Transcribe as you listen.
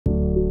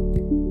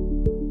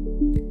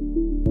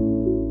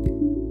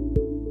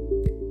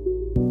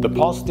The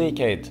past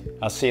decade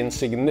has seen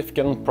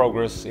significant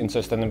progress in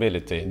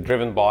sustainability,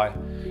 driven by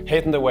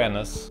heightened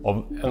awareness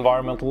of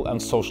environmental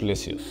and social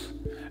issues,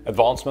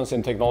 advancements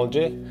in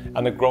technology,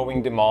 and a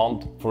growing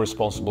demand for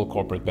responsible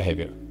corporate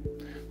behavior.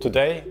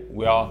 Today,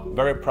 we are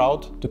very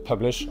proud to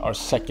publish our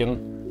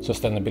second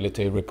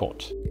sustainability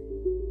report.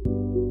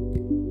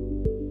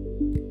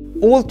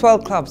 All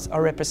 12 clubs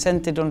are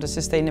represented on the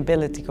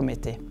Sustainability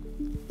Committee,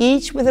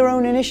 each with their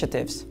own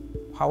initiatives.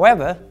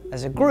 However,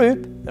 as a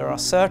group, there are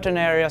certain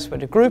areas where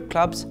the group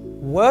clubs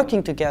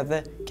working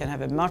together can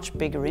have a much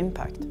bigger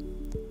impact.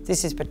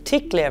 This is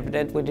particularly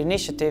evident with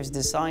initiatives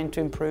designed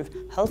to improve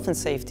health and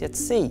safety at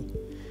sea,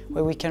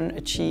 where we can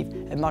achieve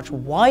a much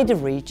wider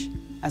reach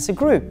as a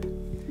group.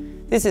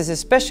 This is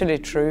especially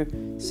true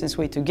since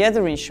we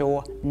together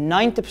ensure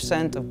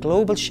 90% of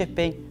global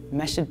shipping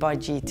measured by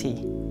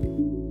GT.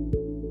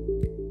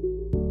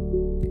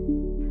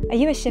 Are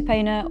you a ship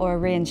owner or a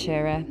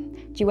reinsurer?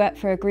 Do you work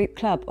for a group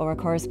club or a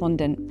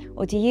correspondent?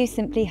 Or do you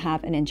simply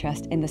have an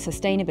interest in the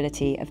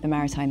sustainability of the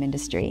maritime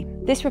industry?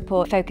 This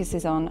report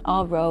focuses on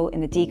our role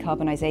in the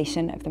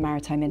decarbonisation of the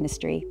maritime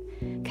industry,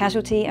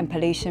 casualty and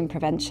pollution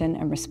prevention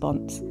and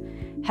response,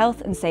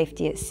 health and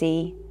safety at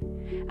sea,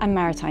 and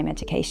maritime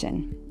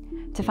education.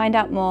 To find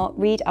out more,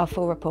 read our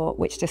full report,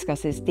 which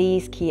discusses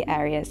these key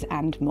areas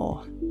and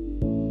more.